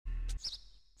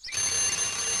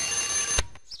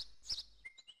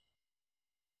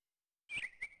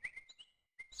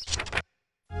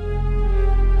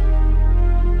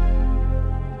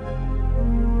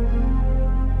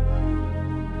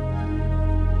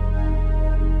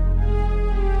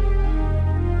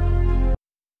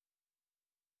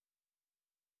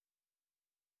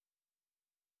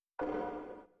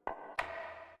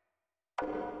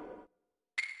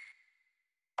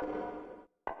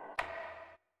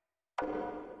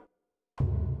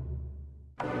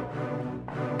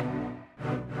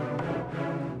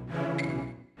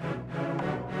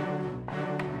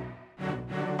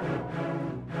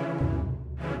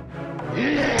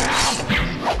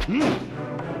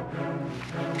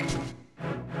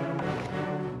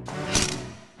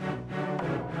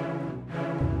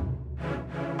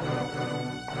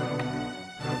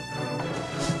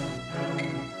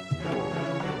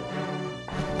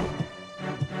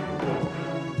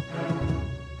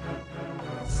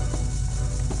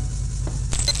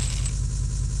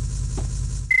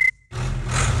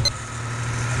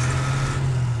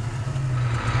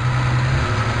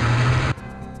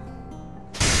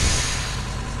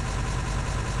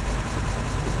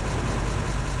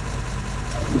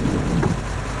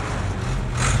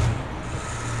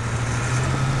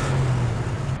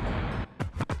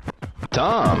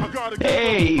Tom.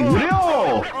 Hey,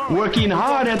 Ryo! Working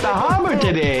hard at the harbor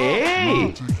today,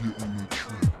 eh?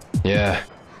 Yeah.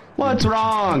 What's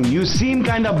wrong? You seem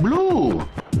kinda blue.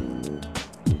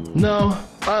 No,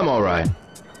 I'm alright.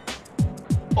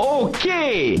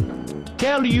 Okay.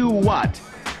 Tell you what.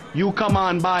 You come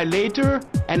on by later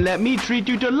and let me treat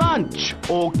you to lunch,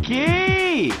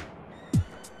 okay?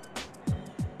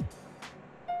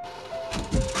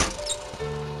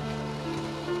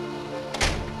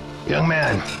 Young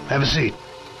man, have a seat.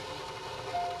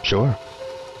 Sure.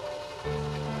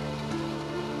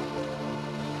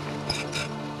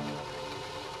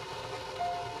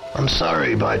 I'm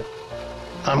sorry, but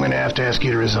I'm gonna have to ask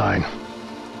you to resign.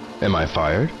 Am I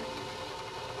fired?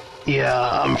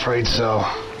 Yeah, I'm afraid so.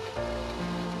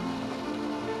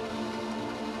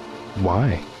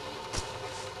 Why?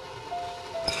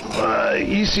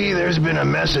 You see, there's been a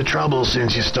mess of trouble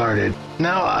since you started.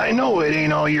 Now, I know it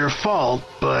ain't all your fault,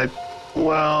 but,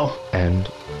 well... And?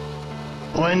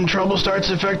 When trouble starts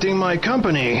affecting my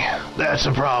company, that's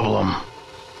a problem.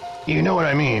 You know what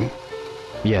I mean?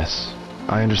 Yes,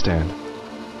 I understand.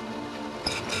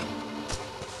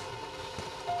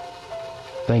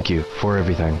 Thank you for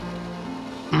everything.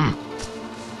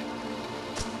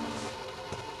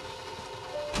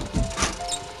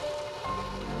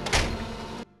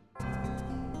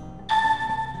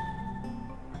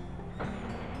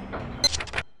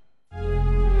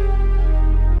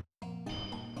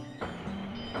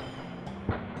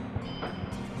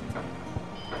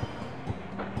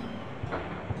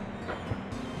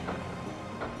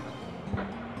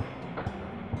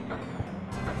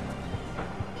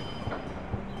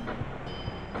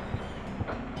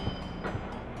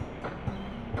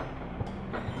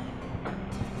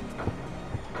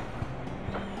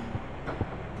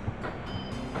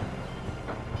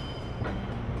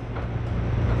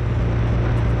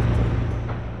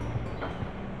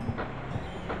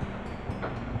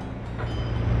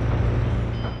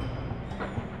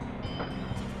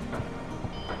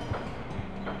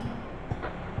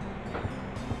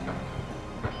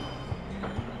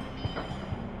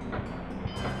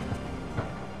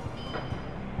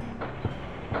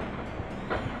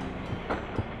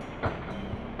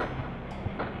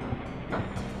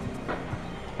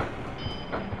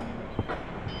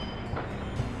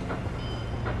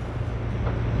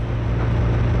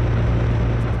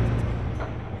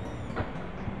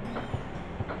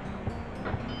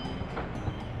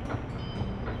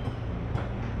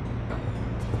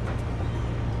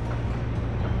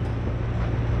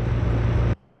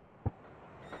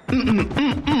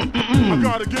 I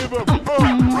gotta give up. The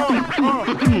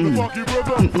Rocky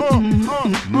River.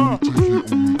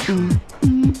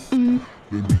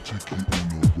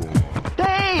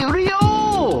 Hey,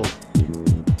 Ryo!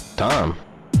 Tom.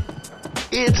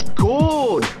 It's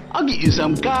cold. I'll get you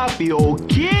some coffee,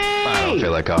 okay? I don't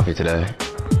feel like coffee today.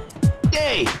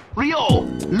 Hey, Ryo,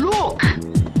 look!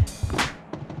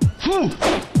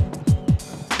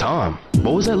 Tom,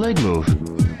 what was that leg move?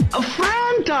 A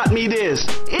friend taught me this.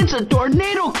 It's a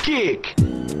tornado kick.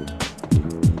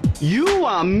 You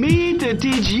want me to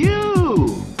teach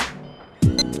you?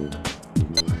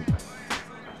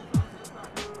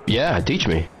 Yeah, teach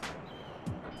me.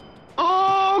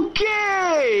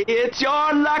 Okay, it's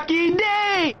your lucky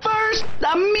day. First,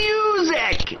 the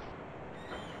music.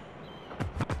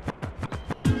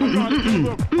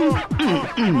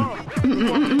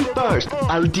 First,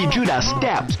 I'll teach you the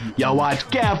steps. You watch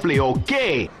carefully,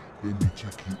 okay?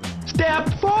 Step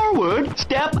forward,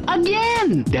 step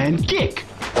again, then kick.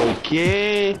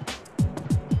 Okay?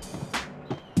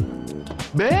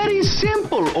 Very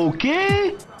simple,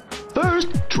 okay? First,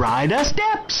 try the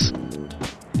steps.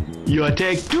 You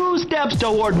take 2 steps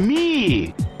toward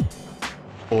me.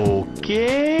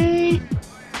 Okay?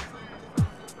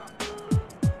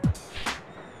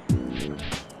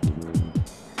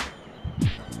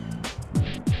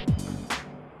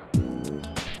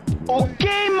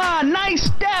 Okay, ma, nice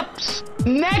steps.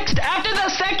 Next, after the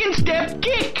second step,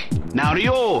 kick. Now,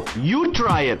 Ryo, you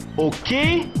try it,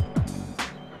 okay?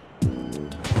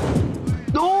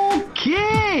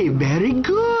 Okay, very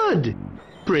good.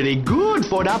 Pretty good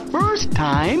for the first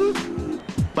time.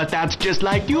 But that's just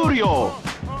like you, Ryo.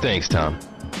 Thanks, Tom.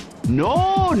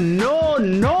 No, no,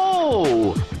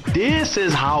 no. This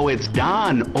is how it's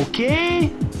done,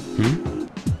 okay?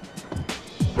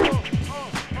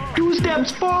 2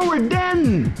 steps forward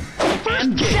then.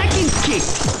 First, second kick.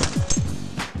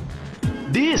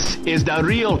 This is the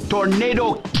real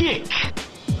tornado kick.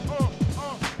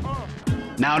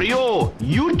 Now, Ryo,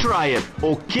 you try it,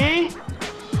 okay?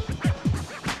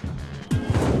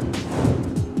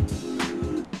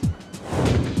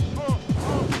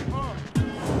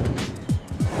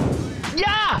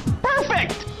 Yeah,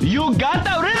 perfect. You got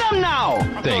the rhythm now.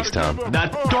 Thanks, Tom.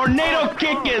 The tornado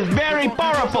kick is very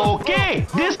powerful, okay?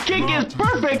 This kick is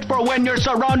perfect for when you're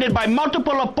surrounded by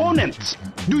multiple opponents.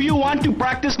 Do you want to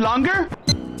practice longer?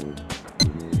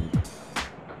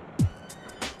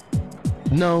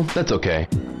 No, that's okay.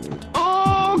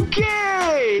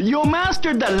 Okay! You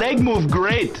mastered the leg move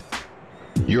great.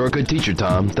 You're a good teacher,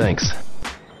 Tom. Thanks.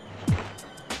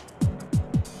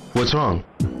 What's wrong?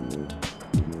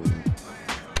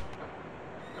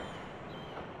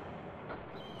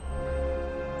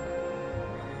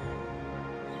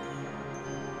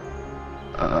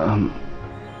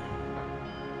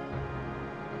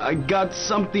 I got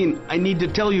something I need to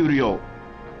tell you, Ryo.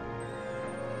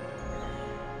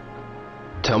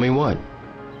 Tell me what?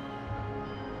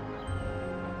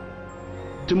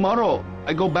 Tomorrow,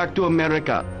 I go back to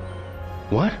America.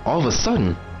 What? All of a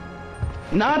sudden?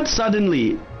 Not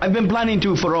suddenly. I've been planning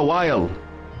to for a while.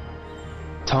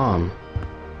 Tom.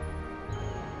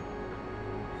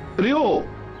 Ryo,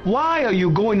 why are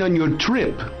you going on your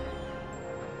trip?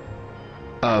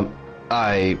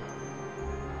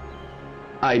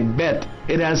 I bet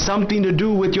it has something to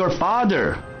do with your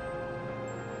father.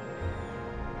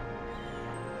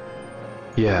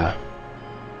 Yeah.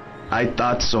 I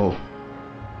thought so.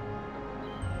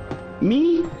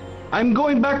 Me? I'm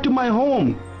going back to my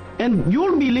home. And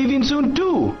you'll be leaving soon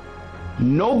too.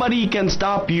 Nobody can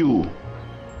stop you.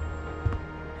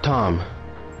 Tom.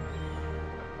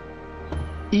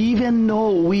 Even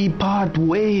though we part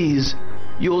ways,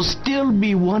 you'll still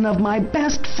be one of my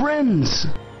best friends.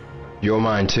 You're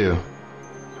mine too.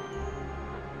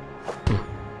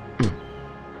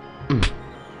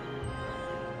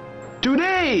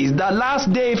 Today's the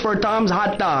last day for Tom's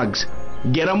hot dogs.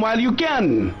 Get them while you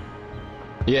can.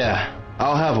 Yeah,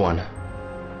 I'll have one.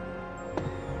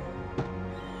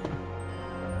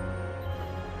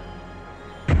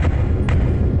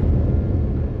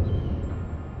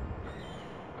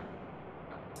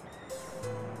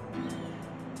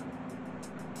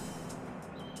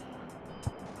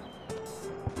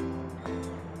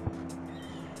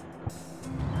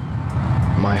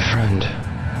 My friend.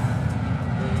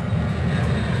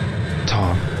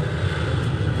 Tom.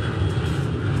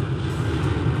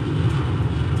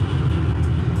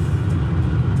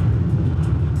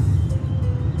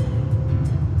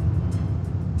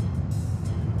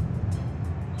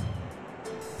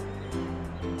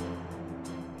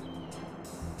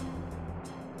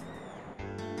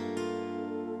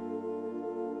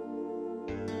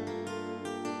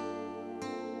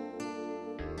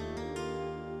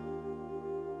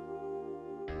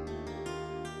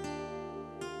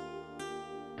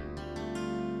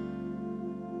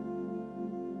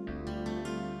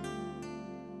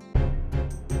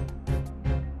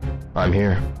 I'm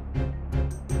here.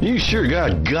 You sure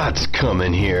got guts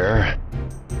coming here.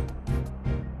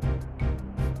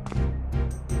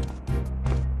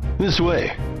 This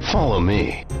way. Follow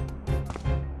me.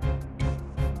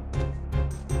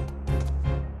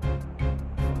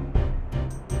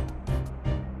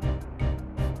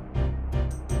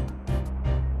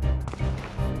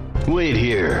 Wait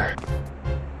here.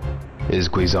 Is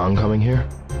Guizong coming here?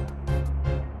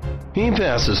 He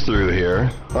passes through here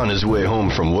on his way home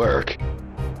from work.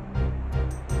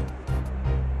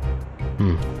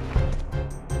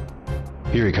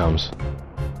 Here he comes.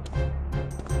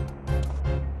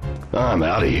 I'm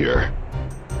out of here.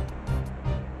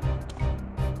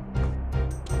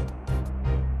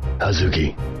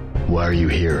 Hazuki, why are you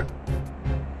here?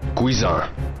 Guizong,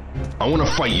 I want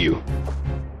to fight you.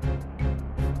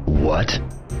 What?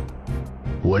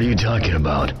 What are you talking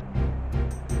about?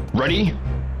 Ready?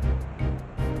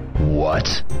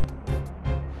 What?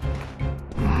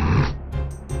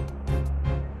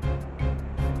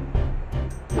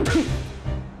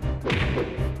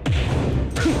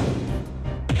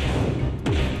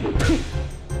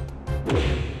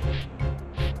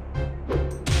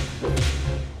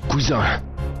 Guizong,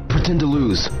 pretend to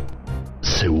lose.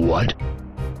 Say what?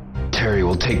 Terry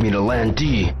will take me to Land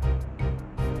D.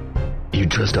 You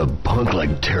trust a punk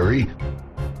like Terry?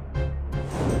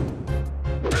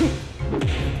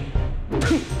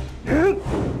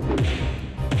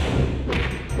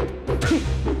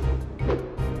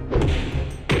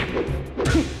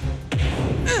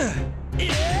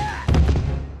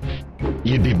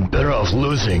 You'd be better off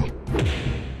losing.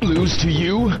 Lose to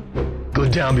you? Go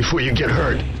down before you get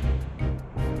hurt.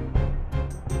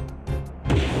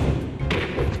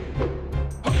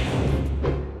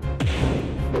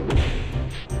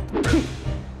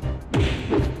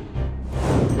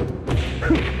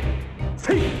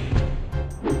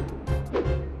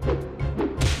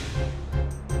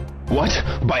 What?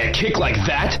 By a kick like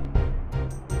that?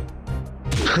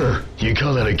 Huh, you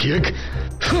call that a kick?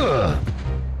 Huh.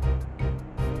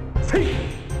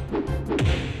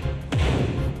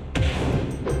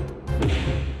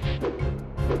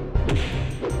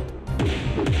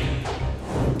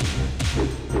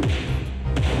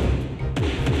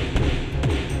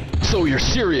 So you're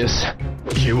serious?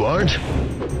 You aren't?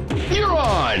 You're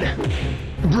on!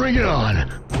 Bring it on!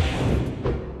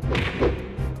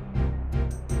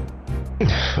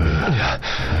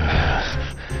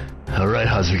 All right,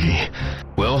 Hazuki.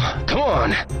 Well, come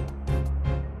on!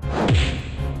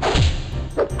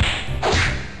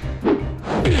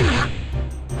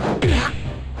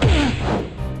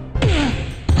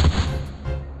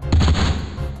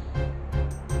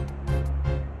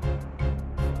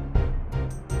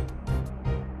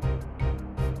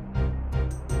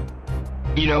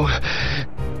 You know,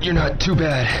 you're not too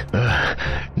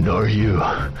bad. Nor you.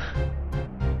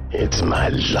 It's my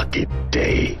lucky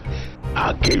day.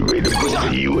 I'll get rid of both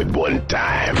of you at one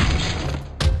time.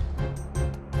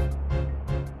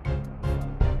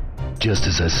 Just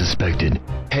as I suspected.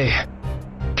 Hey,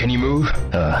 can you move?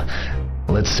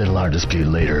 Let's settle our dispute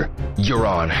later. You're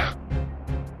on.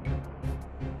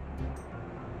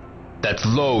 That's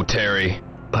low, Terry.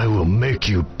 I will make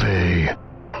you pay.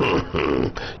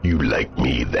 You like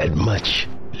me that much?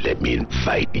 Let me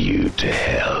invite you to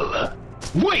hell.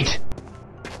 Wait!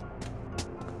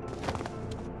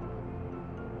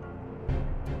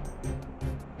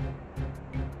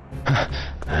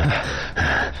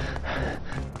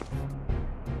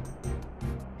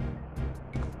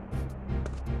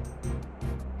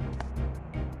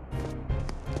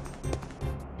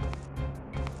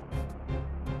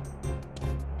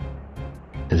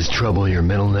 Is Trouble your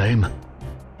middle name?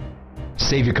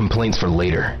 Save your complaints for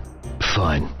later.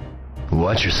 Fine.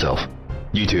 Watch yourself.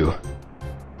 You too.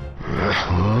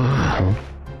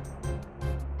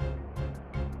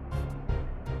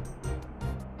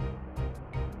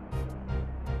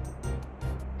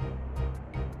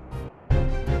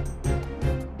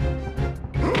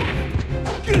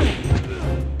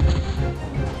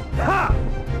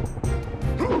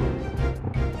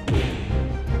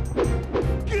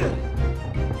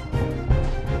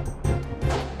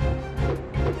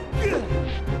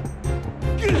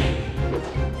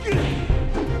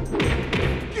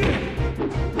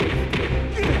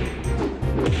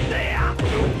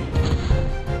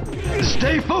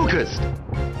 Stay focused!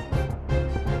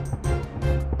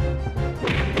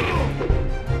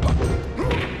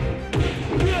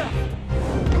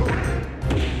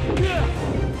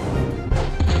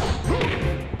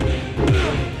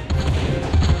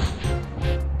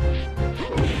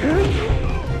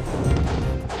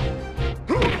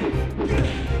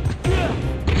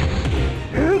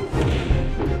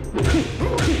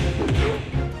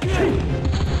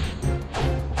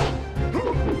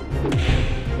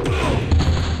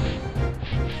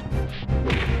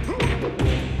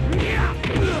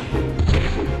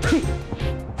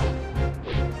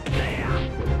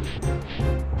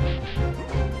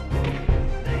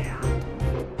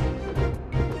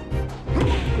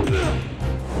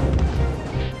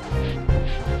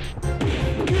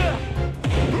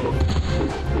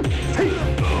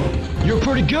 You're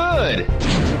pretty good!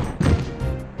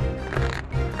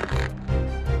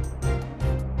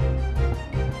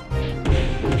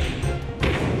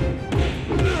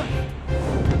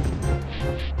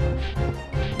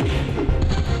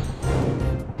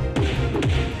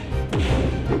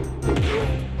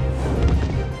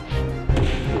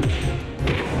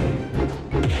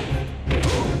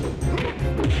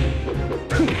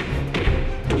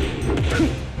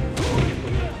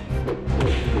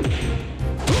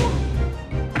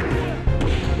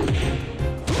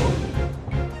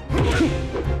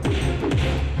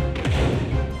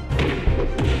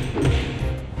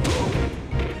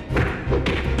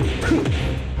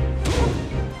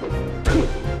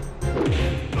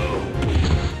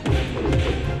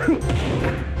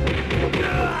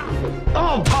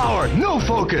 All power, no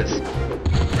focus!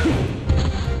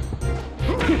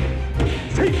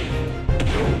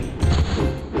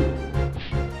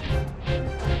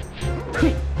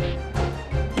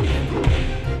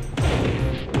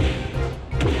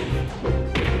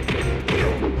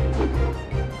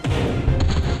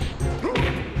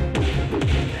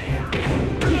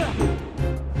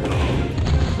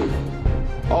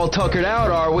 All tuckered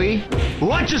out, are we?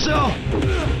 Watch yourself!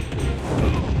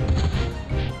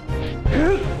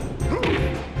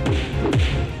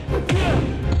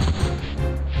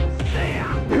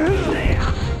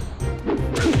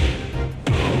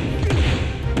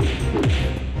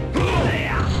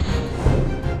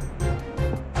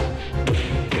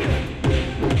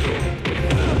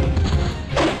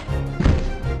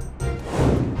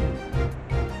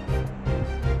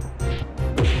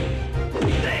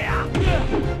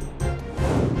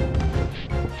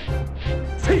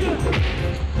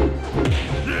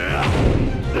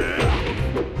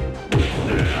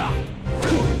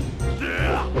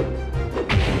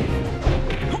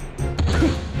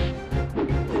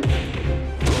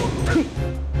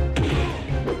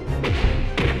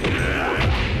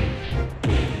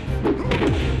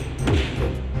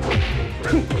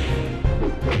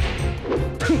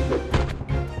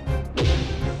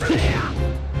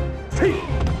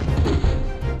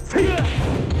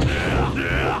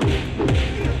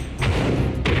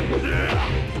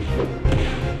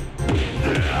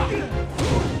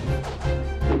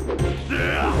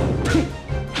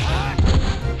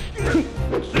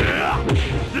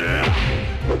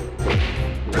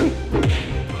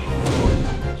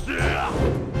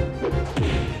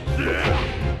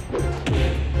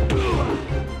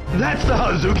 That's the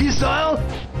Hazuki style?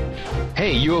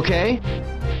 Hey, you okay?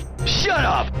 Shut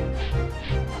up!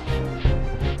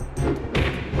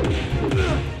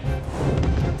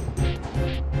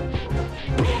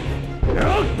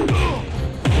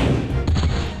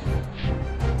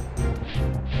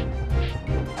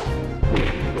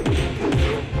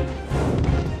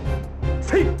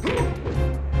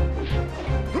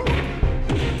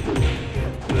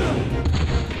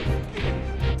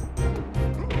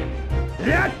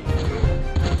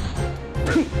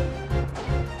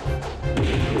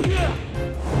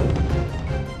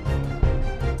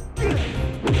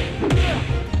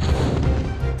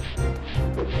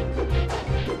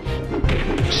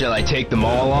 Shall I take them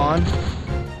all on?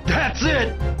 That's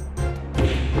it!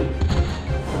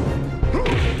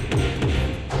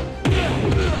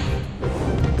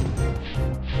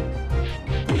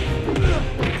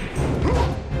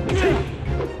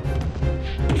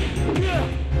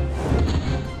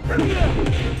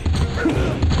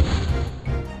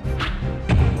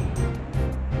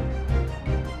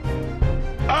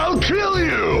 I'll kill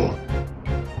you!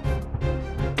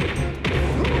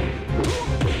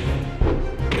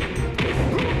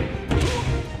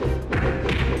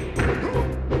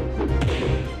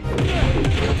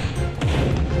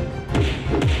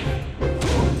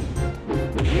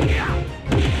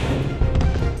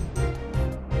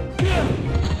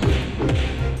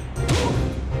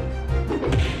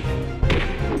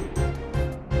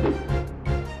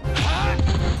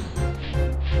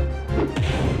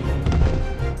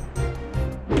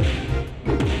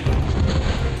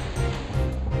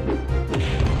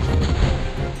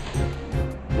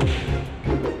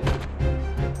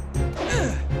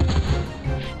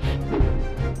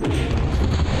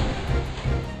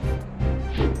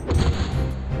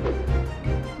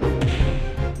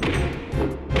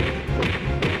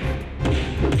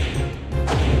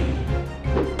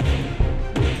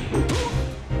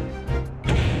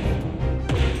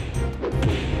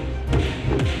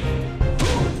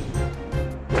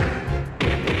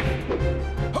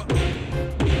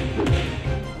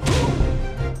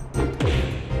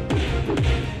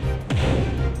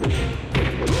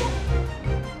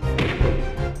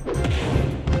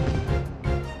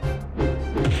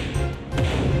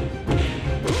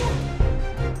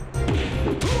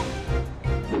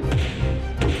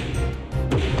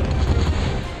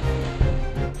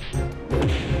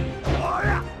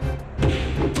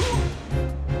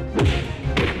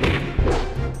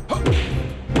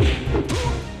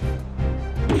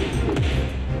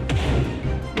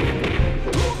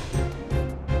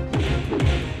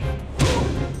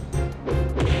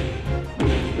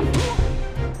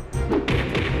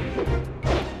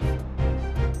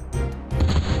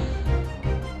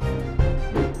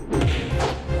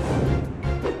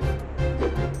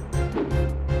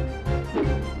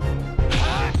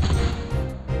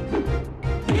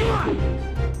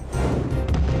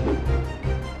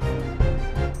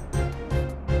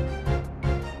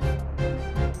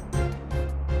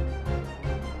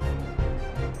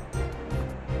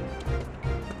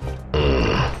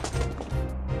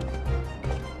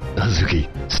 Hazuki,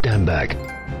 stand back.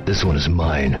 This one is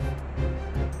mine.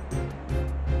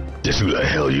 Just who the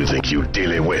hell you think you're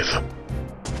dealing with?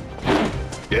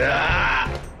 Yeah!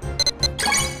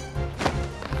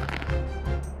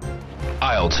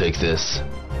 I'll take this.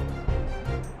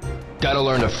 Gotta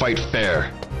learn to fight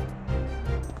fair.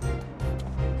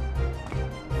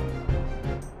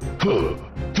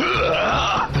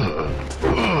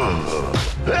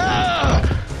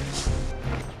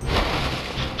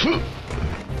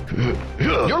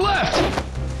 Your left!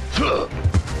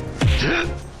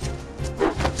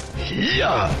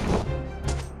 Yeah!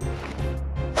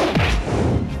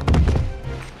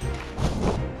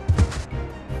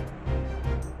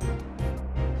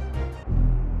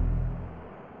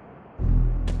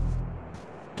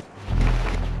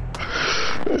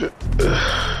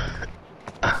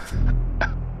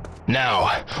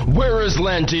 Now, where is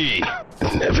Landy?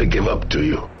 Never give up, do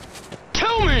you?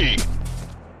 Tell me!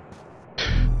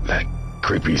 That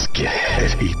creepy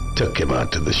skinhead, he took him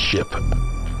out to the ship.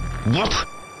 What?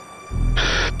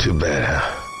 Too bad,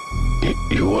 huh?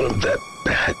 You want him that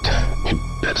bad. You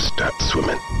better start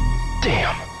swimming.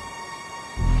 Damn.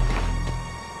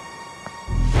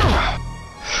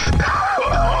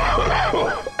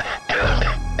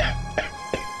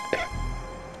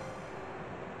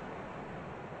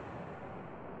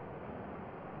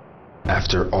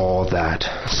 After all that,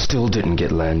 still didn't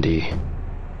get Landy.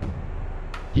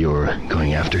 You're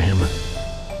going after him?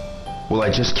 Well,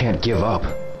 I just can't give up.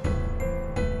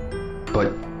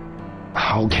 But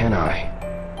how can I?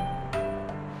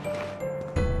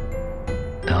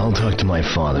 I'll talk to my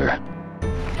father.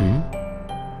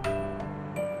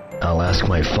 I'll ask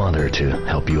my father to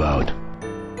help you out.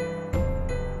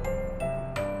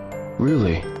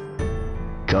 Really?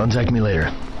 Contact me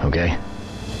later, okay?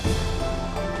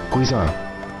 Guizan,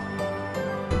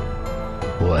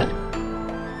 What?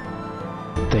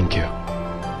 thank you.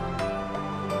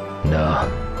 No.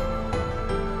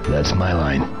 That's my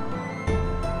line.